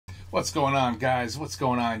What's going on, guys? What's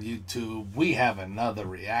going on, YouTube? We have another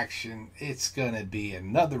reaction. It's gonna be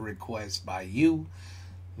another request by you,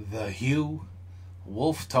 the Hugh,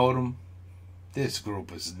 Wolf Totem. This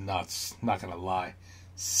group is nuts, not gonna lie.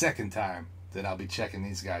 Second time that I'll be checking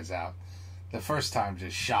these guys out. The first time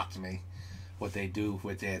just shocked me. What they do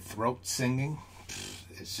with their throat singing,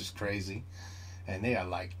 it's just crazy. And they are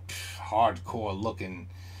like hardcore looking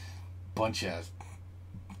bunch of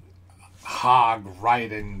hog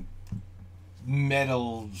riding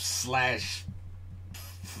metal slash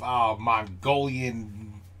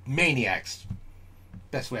Mongolian maniacs.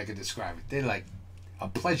 Best way I could describe it. They're like a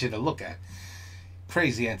pleasure to look at.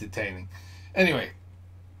 Crazy entertaining. Anyway,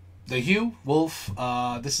 the Hugh, Wolf,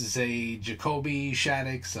 this is a Jacoby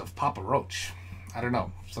Shaddix of Papa Roach. I don't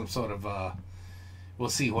know, some sort of we'll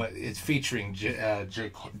see what it's featuring. Jacoby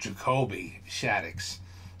Shaddix,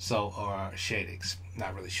 so, or Shaddix,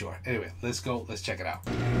 not really sure. Anyway, let's go, let's check it out.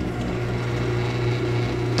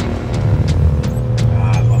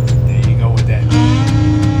 I love it. There you go with that.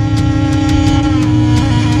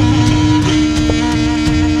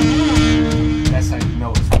 That's how you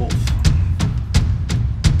know it's Wolf.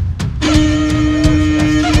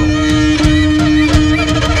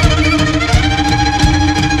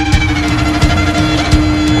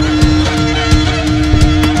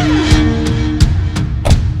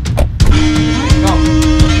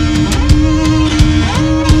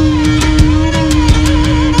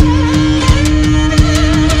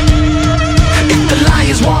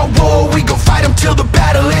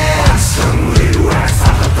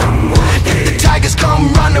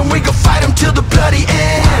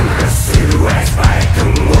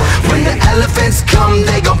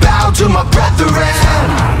 To my brethren,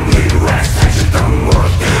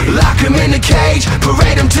 lock him in a cage,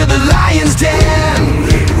 parade him to the lion's den.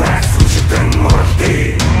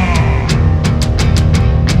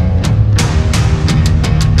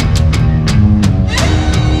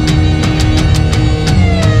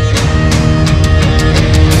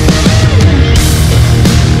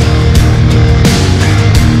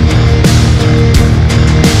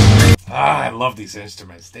 I love these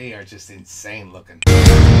instruments. They are just insane looking.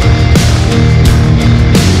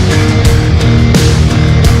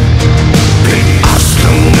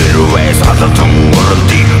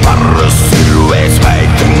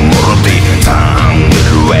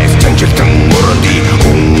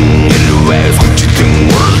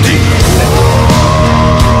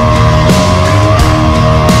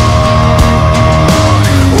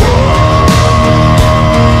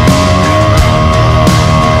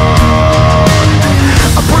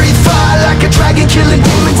 Killing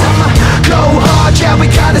demons, I'ma go hard, yeah,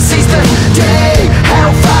 we gotta seize the day.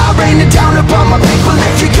 Hellfire raining down upon my people.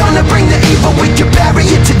 If you're gonna bring the evil, we can bury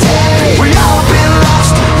it today. We all been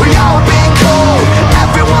lost, we all been cold.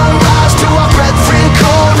 Everyone rise to our brethren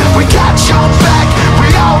cold. We got your back,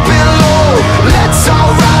 we all been low. Let's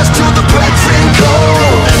all rise to the brethren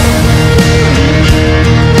cold.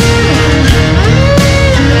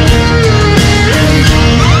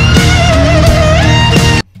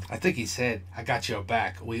 I think he said, I got your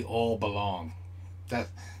back, we all belong.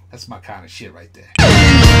 That's my kind of shit right there. We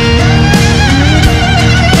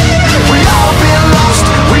all been lost,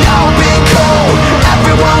 we all been cold.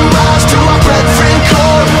 Everyone rise to our brethren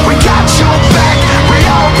cold. We got your back, we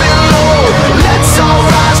all been low. Let's all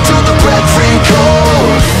rise to the brethren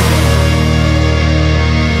cold.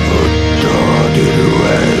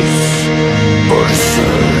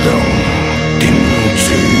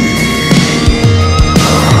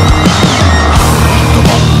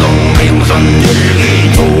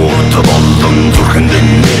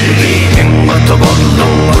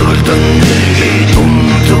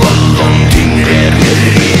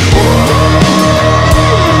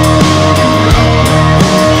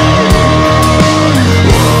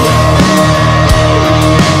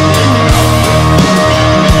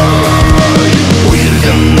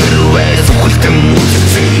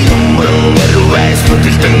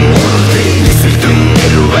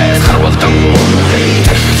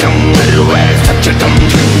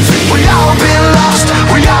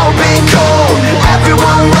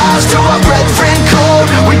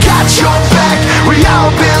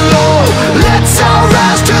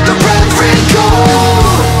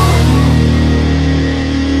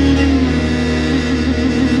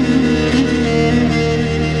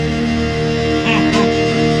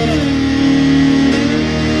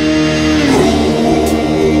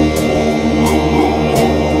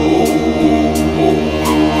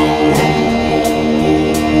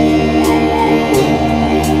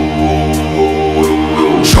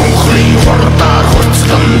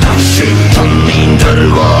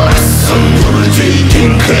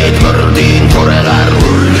 We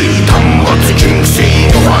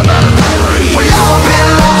all been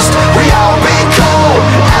lost, we all been cold.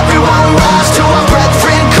 Everyone rise to our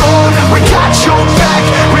brethren cold. We got your back,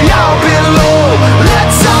 we all been low.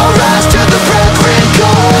 Let's all rise to the brethren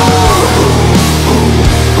cold.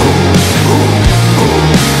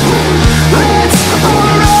 Let's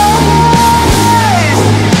all rise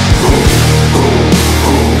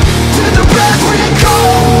to the brethren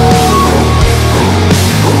cold.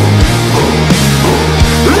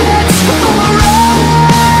 Let's all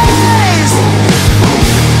rise.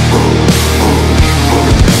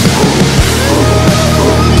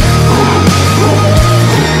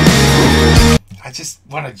 I just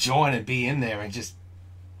want to join and be in there and just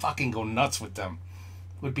fucking go nuts with them.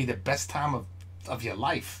 Would be the best time of your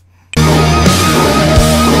life.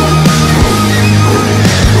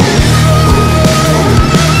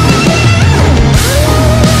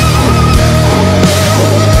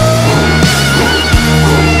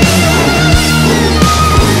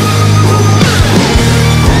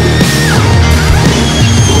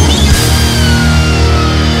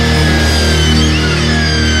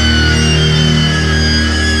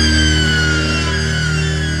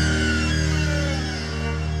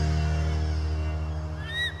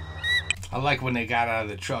 I like when they got out of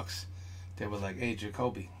the trucks, they were like, hey,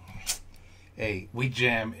 Jacoby, hey, we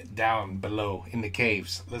jam down below in the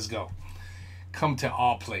caves. Let's go. Come to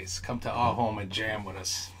our place. Come to our home and jam with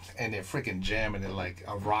us. And they're freaking jamming in like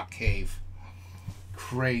a rock cave.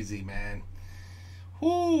 Crazy, man.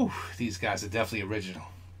 Whoo, these guys are definitely original.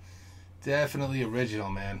 Definitely original,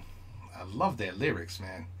 man. I love their lyrics,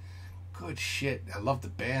 man. Good shit. I love the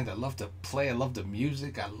band. I love to play. I love the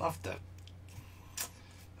music. I love the...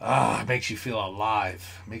 it makes you feel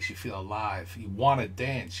alive. Makes you feel alive. You want to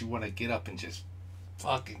dance. You want to get up and just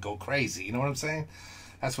fucking go crazy. You know what I'm saying?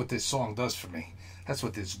 That's what this song does for me. That's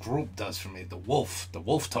what this group does for me. The Wolf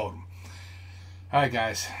Totem. All right,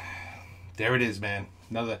 guys. There it is, man.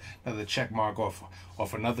 Another check mark off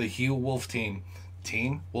another Hugh Wolf team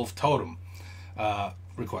Wolf Totem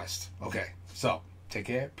request. Okay, so take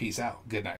care. Peace out. Good night.